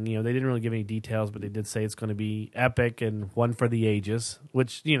ending. They didn't really give any details, but they did say it's going to be epic and one for the ages,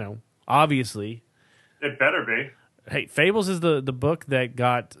 which, obviously. It better be. Hey, Fables is the book that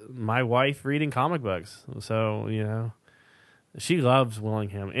got my wife reading comic books. So, she loves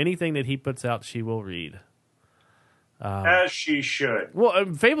Willingham. Anything that he puts out, she will read. As she should.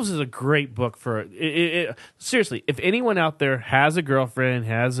 Well, Fables is a great book for it. Seriously, if anyone out there has a girlfriend,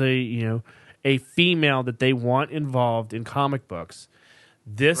 has a female that they want involved in comic books,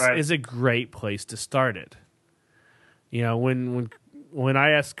 this Right. is a great place to start it. When I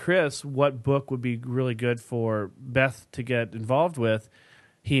asked Chris what book would be really good for Beth to get involved with,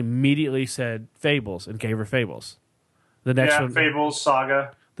 he immediately said Fables and gave her Fables. The next one, Fables,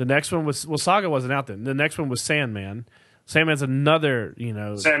 Saga. the next one was Saga wasn't out then. The next one was Sandman. Sandman's another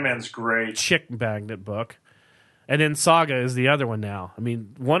Sandman's great. chick magnet book, and then Saga is the other one now. I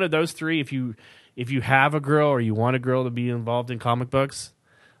mean, one of those three. If you have a girl or you want a girl to be involved in comic books,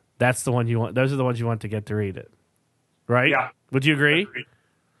 that's the one you want. Those are the ones you want to get to read it, right? Yeah. Would you agree?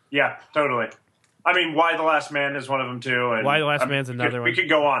 Yeah, totally. I mean, Why the Last Man is one of them too. And Why the Last Man's another one. We could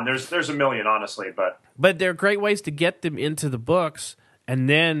go on. There's a million, honestly, but But they're great ways to get them into the books, and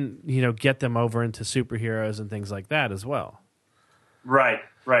then get them over into superheroes and things like that as well. right.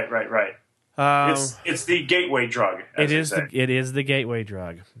 It's the gateway drug. As It is they say. it is the gateway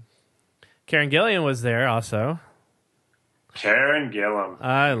drug. Karen Gillian was there also. Karen Gillan.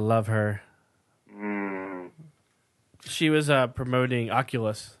 I love her. She was promoting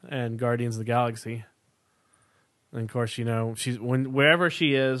Oculus and Guardians of the Galaxy. And of course, she's wherever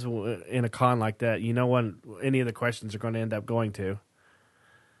she is in a con like that, what any of the questions are going to end up going to.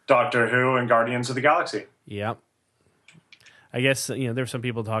 Doctor Who and Guardians of the Galaxy. Yep. I guess there were some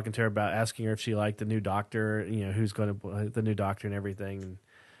people talking to her about asking her if she liked the new Doctor, who's going to the new Doctor and everything.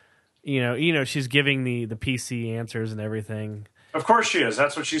 She's giving the PC answers and everything. Of course she is.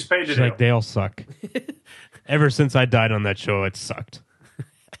 That's what she's paid to She's do. like, they all suck. Ever since I died on that show, it sucked.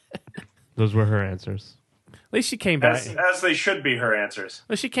 Those were her answers. At least she came back. As they should be her answers.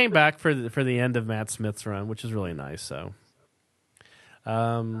 Well, she came back for the end of Matt Smith's run, which is really nice. So,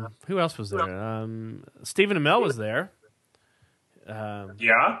 who else was there? Stephen Amell was there.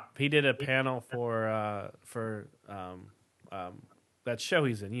 Yeah? He did a panel for that show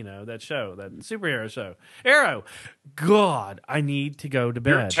he's in. That show, that superhero show, Arrow. God, I need to go to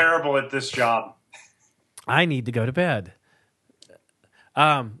You're bed. terrible at this job. I need to go to bed.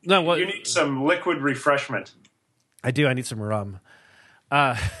 No, what You need some liquid refreshment. I do. I need some rum.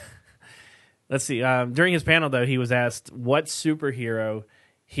 Let's see. During his panel, though, he was asked what superhero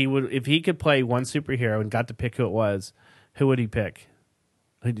he would, if he could play one superhero and got to pick who it was, who would he pick?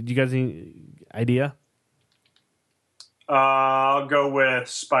 Did you guys have any idea? I'll go with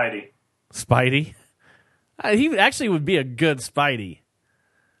Spidey. Spidey. He actually would be a good Spidey.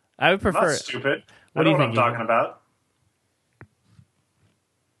 I would prefer. Not stupid. What I do know you what think, I'm talking about.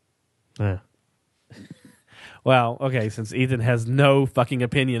 Yeah. Well, okay, since Ethan has no fucking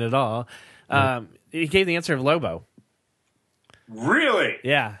opinion at all, he gave the answer of Lobo. Really?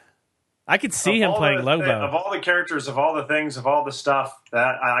 Yeah. I could see Of him all playing the Lobo. of all the characters, of all the things, of all the stuff,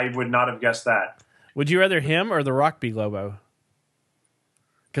 that I would not have guessed that. Would you rather him or The Rock be Lobo?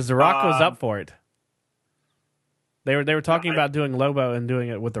 Because The Rock was up for it. They were talking about doing Lobo and doing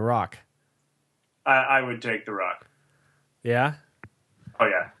it with The Rock. I would take The Rock. Yeah? Oh,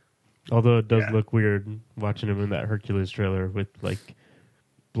 yeah. Although it does Yeah. look weird watching him in that Hercules trailer with like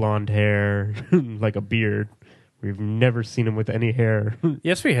blonde hair, like a beard. We've never seen him with any hair.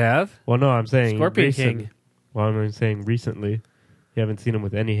 Yes, we have. Well, no, I'm saying Scorpion King. Well, I'm saying recently, you haven't seen him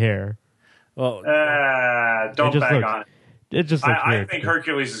with any hair. Well, Don't just bag looks- on it. It just looks I weird. think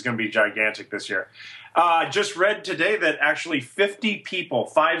Hercules is going to be gigantic this year. Just read today that actually 50 people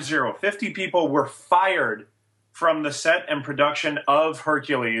were fired from the set and production of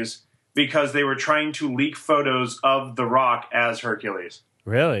Hercules because they were trying to leak photos of The Rock as Hercules.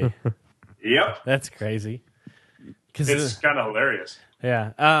 really? Yep. That's crazy. It's kind of hilarious.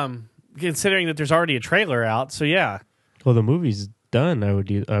 Yeah. Considering that there's already a trailer out, so yeah. Well, the movie's done. I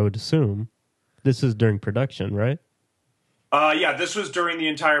would assume. This is during production, right? Yeah, this was during the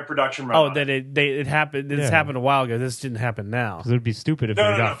entire production run. Oh, on that it happened. This Yeah. happened a while ago. This didn't happen now. Because it would be stupid if No,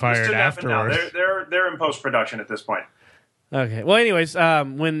 they no, got this fired didn't happen now. afterwards. They're in post production at this point. Okay. Well, anyways,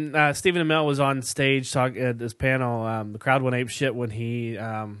 when Stephen Amell was on stage talking at this panel, the crowd went ape shit when he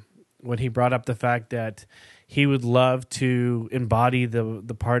brought up the fact that he would love to embody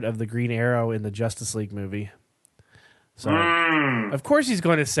the part of the Green Arrow in the Justice League movie. So, of course, he's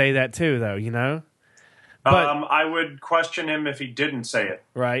going to say that too, though. You know, but I would question him if he didn't say it.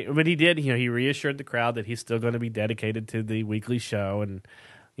 right. But he did. You know, he reassured the crowd that he's still going to be dedicated to the weekly show and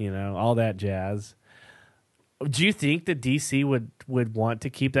all that jazz. Do you think that DC would want to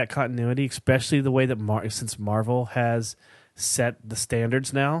keep that continuity, especially the way that since Marvel has set the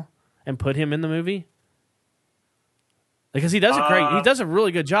standards now and put him in the movie? Because he does a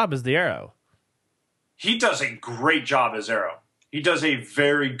really good job as the Arrow. He does a great job as Arrow. He does a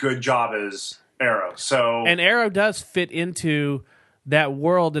very good job as Arrow. So And Arrow does fit into that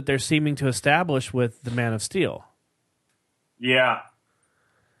world that they're seeming to establish with the Man of Steel. yeah.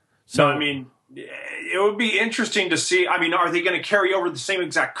 So I mean, it would be interesting to see. I mean, are they going to carry over the same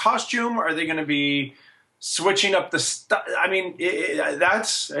exact costume? Are they going to be switching up the stuff? I mean,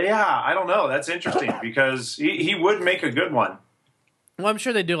 I don't know. That's interesting because he would make a good one. well, I'm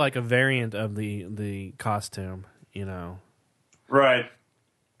sure they do like a variant of the costume, Right.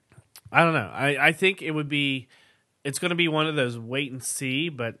 I don't know. I think it's going to be one of those wait and see,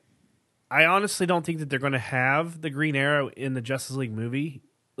 but I honestly don't think that they're going to have the Green Arrow in the Justice League movie,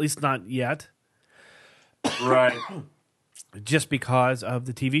 at least not yet, Right. just because of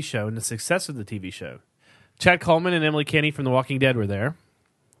the TV show and the success of the TV show. Chad Coleman and Emily Kinney from The Walking Dead were there.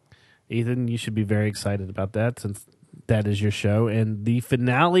 Ethan, you should be very excited about that since that is your show, and the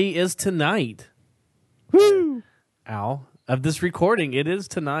finale is tonight. Woo! Al, of this recording, it is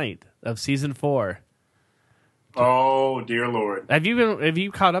tonight of season 4. Oh, dear Lord. Have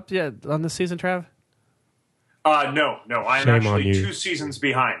you caught up yet on this season, Trav? No. I'm Shame on actually you. 2 seasons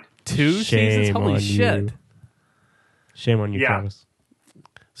behind. 2 seasons? Shame Holy on shit. you. Shame on you, Yeah. Travis.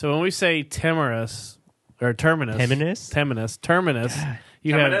 So when we say Terminus, or Terminus. Terminus.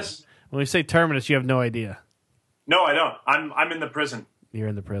 You Terminus? have, when we say Terminus, you have no idea. No, I don't. I'm in the prison. You're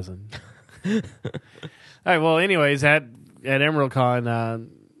in the prison. All right. Well, anyways, at Emerald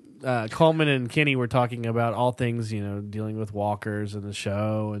Con, Coleman and Kinney were talking about all things, dealing with walkers and the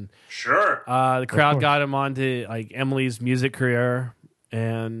show, and Sure. the crowd course. got him onto like Emily's music career,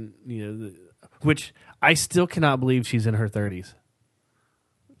 and which I still cannot believe she's in her 30s.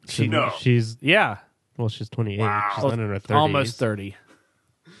 No. She's Yeah, she's 28. Wow. She's not in her 30s. almost 30.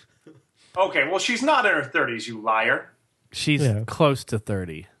 Okay, well, she's not in her 30s, you liar. She's Yeah. close to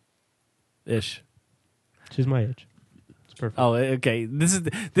 30-ish. She's my age. It's perfect. Oh, okay. This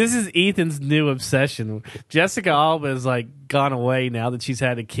is Ethan's new obsession. Jessica Alba is like gone away now that she's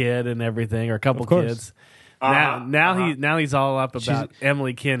had a kid and everything, or a couple Of course. kids. Uh-huh, Now he's all up about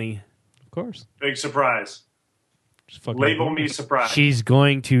Emily Kinney. Of course. Big surprise. Just fucking Label me surprised. She's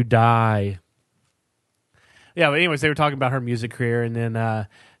going to die. Yeah, but anyways, they were talking about her music career, and then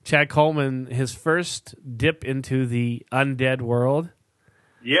Chad Coleman, his first dip into the undead world.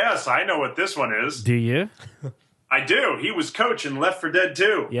 Yes, I know what this one is. Do you? I do. He was coach in Left 4 Dead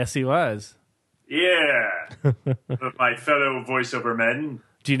 2. Yes, he was. Yeah. With my fellow voiceover men.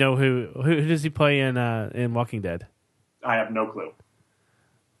 Do you know who does he play in Walking Dead? I have no clue.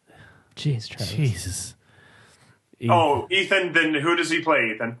 Jeez, Travis. Jesus. Oh, Ethan. Then who does he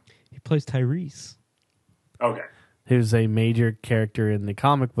play, Ethan? He plays Tyrese. Okay. Who's a major character in the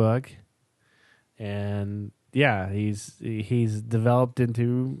comic book, and yeah, he's developed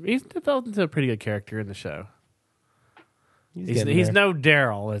into a pretty good character in the show. He's no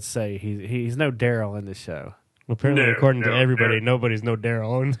Daryl. Let's say he's no Daryl in the show. Well, apparently, No, according to no, everybody, no. nobody's no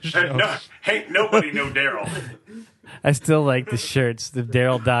Daryl in the show. No, hey, nobody know Daryl. I still like the shirts. If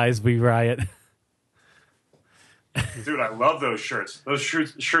Daryl dies, we riot. Dude, I love those shirts. Those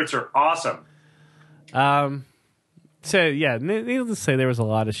shirts are awesome. So yeah, needless to say, there was a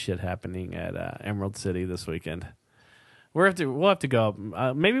lot of shit happening at Emerald City this weekend. We'll have to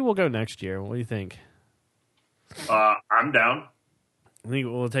go. Maybe we'll go next year. What do you think? I'm down. I think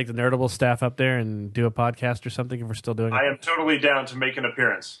we'll take the Nerdable staff up there and do a podcast or something if we're still doing it. I am totally down to make an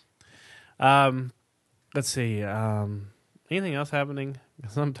appearance. Let's see. Anything else happening?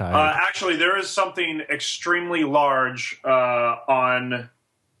 'Cause I'm tired. Actually, there is something extremely large on,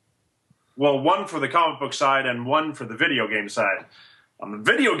 well, one for the comic book side and one for the video game side. On the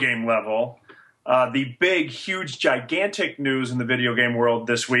video game level, the big, huge, gigantic news in the video game world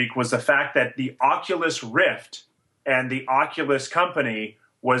this week was the fact that the Oculus Rift and the Oculus company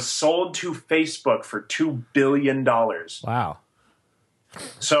was sold to Facebook for $2 billion. Wow.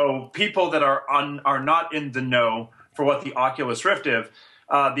 So people that are not in the know for what the Oculus Rift is,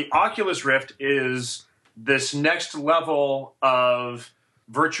 the Oculus Rift is this next level of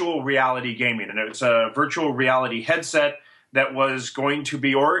virtual reality gaming. And it's a virtual reality headset that was going to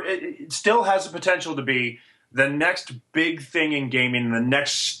be, or it still has the potential to be, the next big thing in gaming, the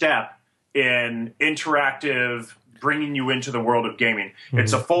next step in interactive, bringing you into the world of gaming. Mm-hmm.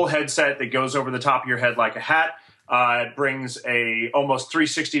 It's a full headset that goes over the top of your head like a hat. It brings a almost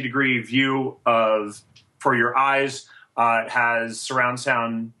 360-degree view for your eyes. It has surround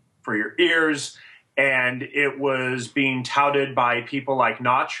sound for your ears. And it was being touted by people like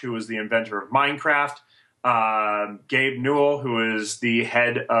Notch, who is the inventor of Minecraft, Gabe Newell, who is the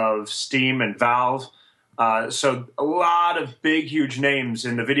head of Steam and Valve. So a lot of big, huge names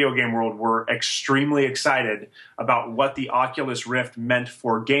in the video game world were extremely excited about what the Oculus Rift meant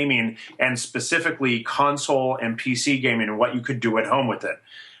for gaming, and specifically console and PC gaming, and what you could do at home with it.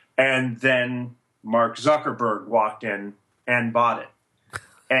 And then Mark Zuckerberg walked in and bought it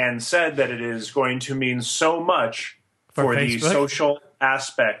and said that it is going to mean so much for the social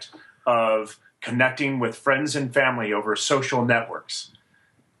aspect of connecting with friends and family over social networks.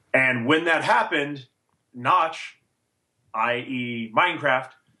 And when that happened, Notch, i.e. Minecraft,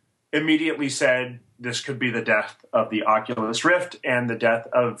 immediately said this could be the death of the Oculus Rift and the death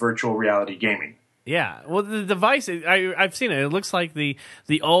of virtual reality gaming. Yeah, well, the device, I've seen it. It looks like the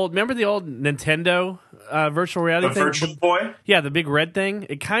old, remember the old Nintendo virtual reality thing? The Virtual Boy? Yeah, the big red thing.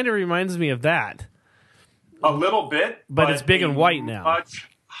 It kind of reminds me of that. A little bit. But it's big and white now. Much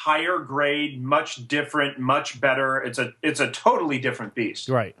higher grade, much different, much better. It's a totally different beast.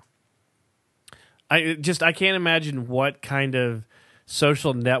 Right. I can't imagine what kind of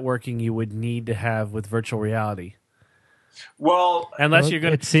social networking you would need to have with virtual reality. Well, unless you're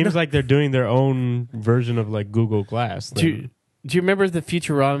going, it seems like they're doing their own version of like Google Glass. Do you remember the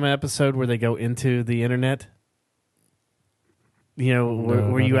Futurama episode where they go into the internet? You know,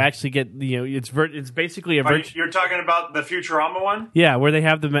 where you actually get, you know, it's basically a virtual. You're talking about the Futurama one? Yeah, where they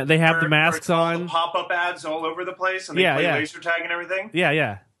have the masks on, the pop-up ads all over the place, and they play laser tag and everything.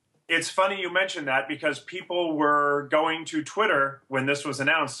 Yeah. It's funny you mentioned that because people were going to Twitter when this was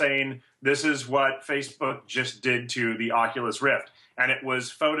announced saying this is what Facebook just did to the Oculus Rift. And it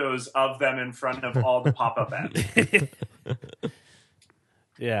was photos of them in front of all the pop-up ads.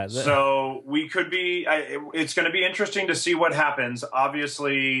 Yeah. So we could be, it's going to be interesting to see what happens.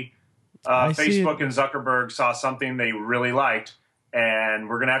 Obviously, Facebook and Zuckerberg saw something they really liked. And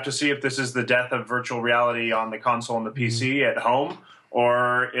we're going to have to see if this is the death of virtual reality on the console and the PC at home,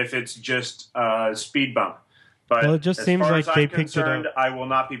 or if it's just a speed bump. But it just seems like they picked it up. I will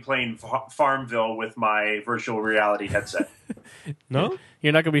not be playing Farmville with my virtual reality headset. No?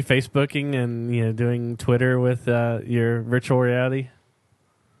 You're not going to be Facebooking and doing Twitter with your virtual reality?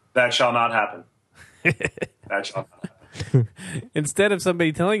 That shall not happen. That shall not happen. Instead of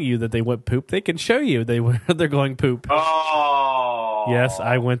somebody telling you that they went poop, they can show you they're going poop. Oh. Yes,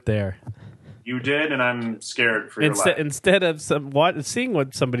 I went there. You did, and I'm scared for your life. Instead of seeing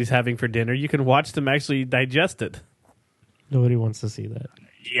what somebody's having for dinner, you can watch them actually digest it. Nobody wants to see that.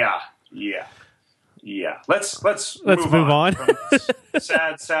 Yeah. Yeah, let's move on. from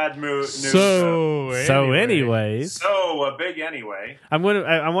sad news. So, anyways, so a big anyway. I want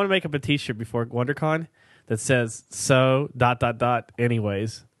to make up a T-shirt before WonderCon that says so ...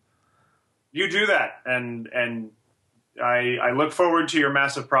 anyways. You do that, and I look forward to your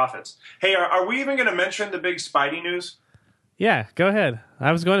massive profits. Hey, are we even going to mention the big Spidey news? Yeah, go ahead.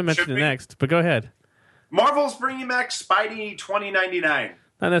 I was going to mention it next, but go ahead. Marvel's bringing back Spidey 2099.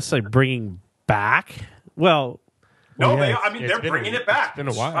 Not necessarily bringing back. Well, no, yeah, they're bringing it back. It's been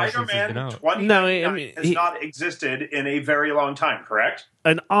a while. Spider-Man since 2099 has not existed in a very long time, correct?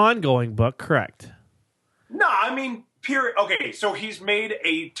 An ongoing book, correct. No, I mean, period. Okay, so he's made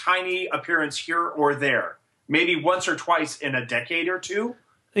a tiny appearance here or there. Maybe once or twice in a decade or two.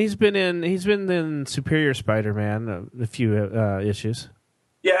 He's been in Superior Spider-Man a few issues.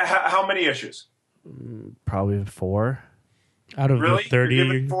 Yeah, how many issues? Probably 4. Out of Really? the 30 You're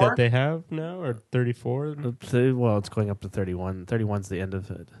giving 4? that they have now, or 34? Well, it's going up to 31. 31's the end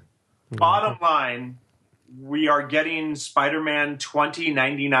of it. Bottom line, we are getting Spider-Man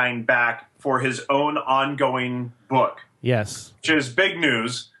 2099 back for his own ongoing book. Yes. Which is big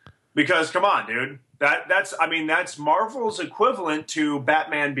news because, come on, dude. That's Marvel's equivalent to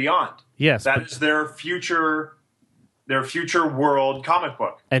Batman Beyond. Yes. That is their future world comic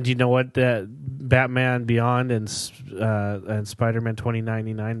book. And you know what? Batman Beyond and Spider-Man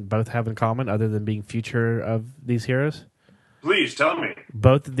 2099 both have in common, other than being future of these heroes? Please tell me.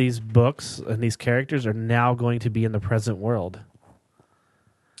 Both of these books and these characters are now going to be in the present world.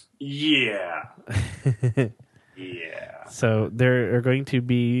 Yeah. Yeah. So there are going to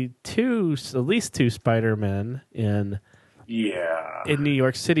be at least two Spider-Men in New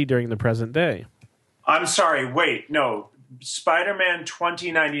York City during the present day. I'm sorry, wait, no. Spider-Man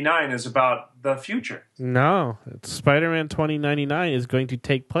 2099 is about the future. No, Spider-Man 2099 is going to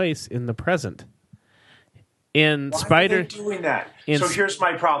take place in the present. Why are they doing that? So here's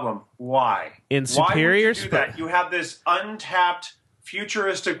my problem. Why? In Superior Why would you do that? You have this untapped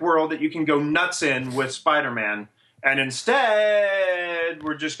futuristic world that you can go nuts in with Spider-Man, and instead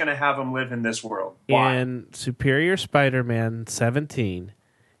we're just going to have him live in this world. Why? In Superior Spider-Man 17,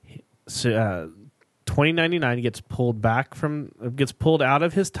 2099 gets pulled out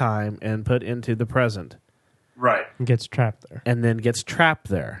of his time and put into the present. Right. Gets trapped there. And then gets trapped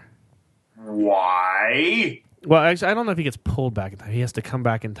there. Why? Well, actually, I don't know if he gets pulled back in time. He has to come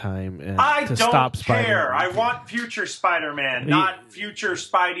back in time to stop Spider-Man. Care. I want future Spider-Man, not future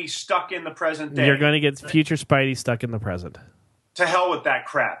Spidey stuck in the present day. You're going to get future Spidey stuck in the present. To hell with that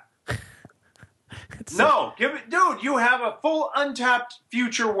crap. No, give it, dude. You have a full untapped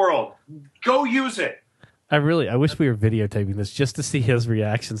future world. Go use it. I wish we were videotaping this just to see his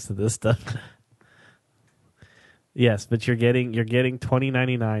reactions to this stuff. Yes, but you're getting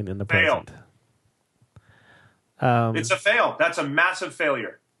 2099 in the present. It's a fail. That's a massive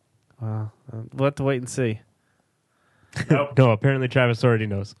failure. Well, we'll have to wait and see. Nope. No, apparently Travis already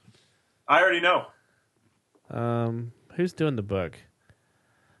knows. I already know. Who's doing the book?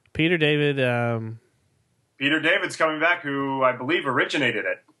 Peter David. Peter David's coming back, who I believe originated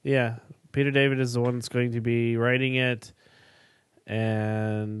it. Yeah, Peter David is the one that's going to be writing it,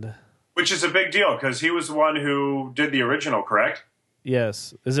 and which is a big deal because he was the one who did the original, correct?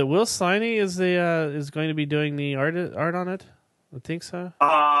 Yes. Is it Will Sliney is going to be doing the art on it? I think so.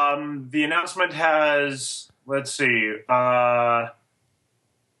 The announcement has, let's see.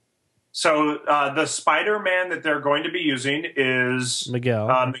 So the Spider-Man that they're going to be using is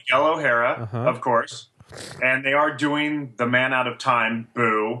Miguel O'Hara, of course. And they are doing The Man Out of Time,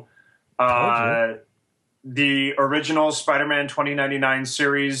 boo. The original Spider-Man 2099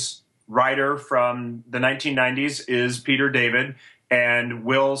 series writer from the 1990s is Peter David, and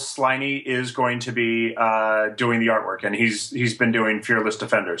Will Sliney is going to be doing the artwork, and he's been doing Fearless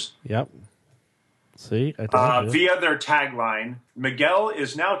Defenders. Yep. See, I told you. Via their tagline, Miguel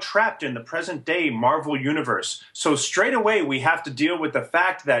is now trapped in the present-day Marvel universe. So straight away, we have to deal with the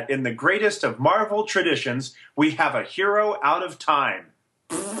fact that in the greatest of Marvel traditions, we have a hero out of time.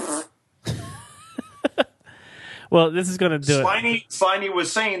 Well, this is going to do it. Sliney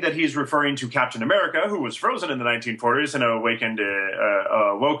was saying that he's referring to Captain America, who was frozen in the 1940s and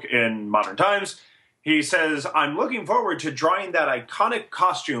awoke in modern times. He says, I'm looking forward to drawing that iconic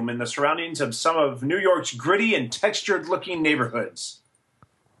costume in the surroundings of some of New York's gritty and textured-looking neighborhoods.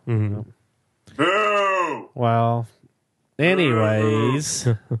 Mm-hmm. Boo! Well, anyways...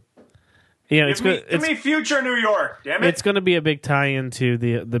 Give me future New York, damn it. It's going to be a big tie-in to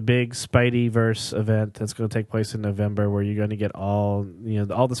the big Spideyverse event that's going to take place in November, where you're going to get all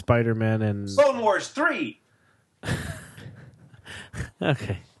the Spider-Men and Clone Wars 3.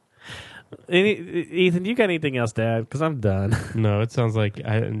 Okay. Ethan, you got anything else to add? Because I'm done. No, it sounds like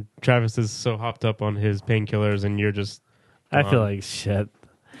and Travis is so hopped up on his painkillers, and you're just. I feel like shit.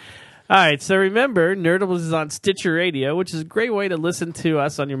 All right, so remember, Nerdables is on Stitcher Radio, which is a great way to listen to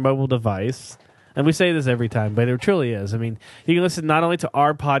us on your mobile device. And we say this every time, but it truly is. I mean, you can listen not only to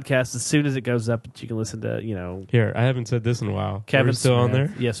our podcast as soon as it goes up, but you can listen to, Here, I haven't said this in a while. Kevin still Smith. on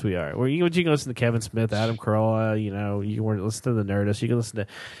there? Yes, we are. You can listen to Kevin Smith, Adam Carolla, you can listen to The Nerdist. You can listen to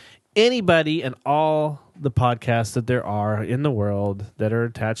anybody and all the podcasts that there are in the world that are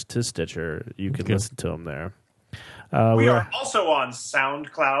attached to Stitcher. You can listen to them there. We are also on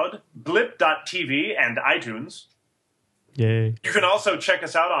SoundCloud, Blip.tv, and iTunes. Yay. You can also check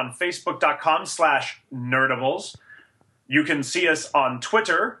us out on Facebook.com/Nerdables. You can see us on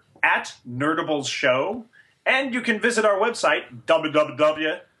Twitter @NerdablesShow. And you can visit our website,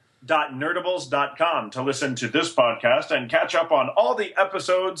 www.nerdables.com, to listen to this podcast and catch up on all the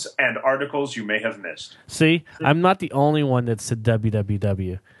episodes and articles you may have missed. See, I'm not the only one that said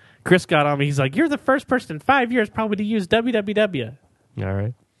www. Chris got on me. He's like, you're the first person in 5 years probably to use www. All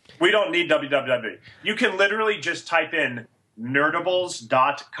right. We don't need www. You can literally just type in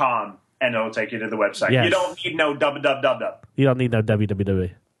nerdables.com and it'll take you to the website. Yes. You don't need no www. You don't need no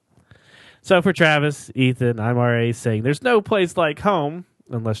www. So for Travis, Ethan, I'm RA saying there's no place like home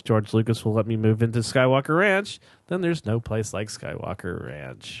unless George Lucas will let me move into Skywalker Ranch. Then there's no place like Skywalker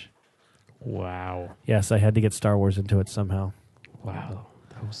Ranch. Wow. Yes, I had to get Star Wars into it somehow. Wow.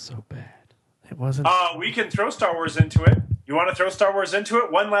 That was so bad. It wasn't. We can throw Star Wars into it. You want to throw Star Wars into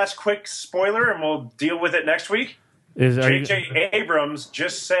it? One last quick spoiler, and we'll deal with it next week. J.J. Abrams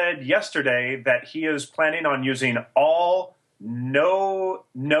just said yesterday that he is planning on using all no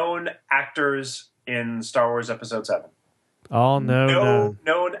known actors in Star Wars Episode 7. All no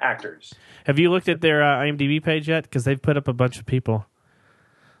known actors. Have you looked at their IMDb page yet? Because they've put up a bunch of people.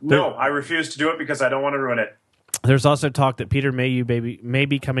 No, I refuse to do it because I don't want to ruin it. There's also talk that Peter Mayhew may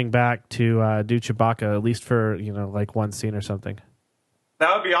be coming back to do Chewbacca, at least for like one scene or something.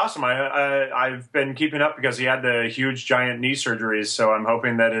 That would be awesome. I've been keeping up because he had the huge giant knee surgeries, so I'm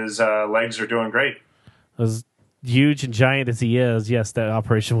hoping that his legs are doing great. As huge and giant as he is, yes, that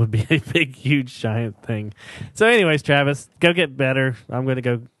operation would be a big, huge, giant thing. So anyways, Travis, go get better. I'm going to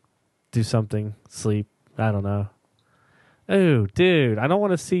go do something, sleep. I don't know. Oh, dude, I don't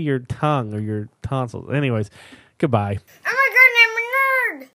want to see your tongue or your tonsils. Anyways, goodbye.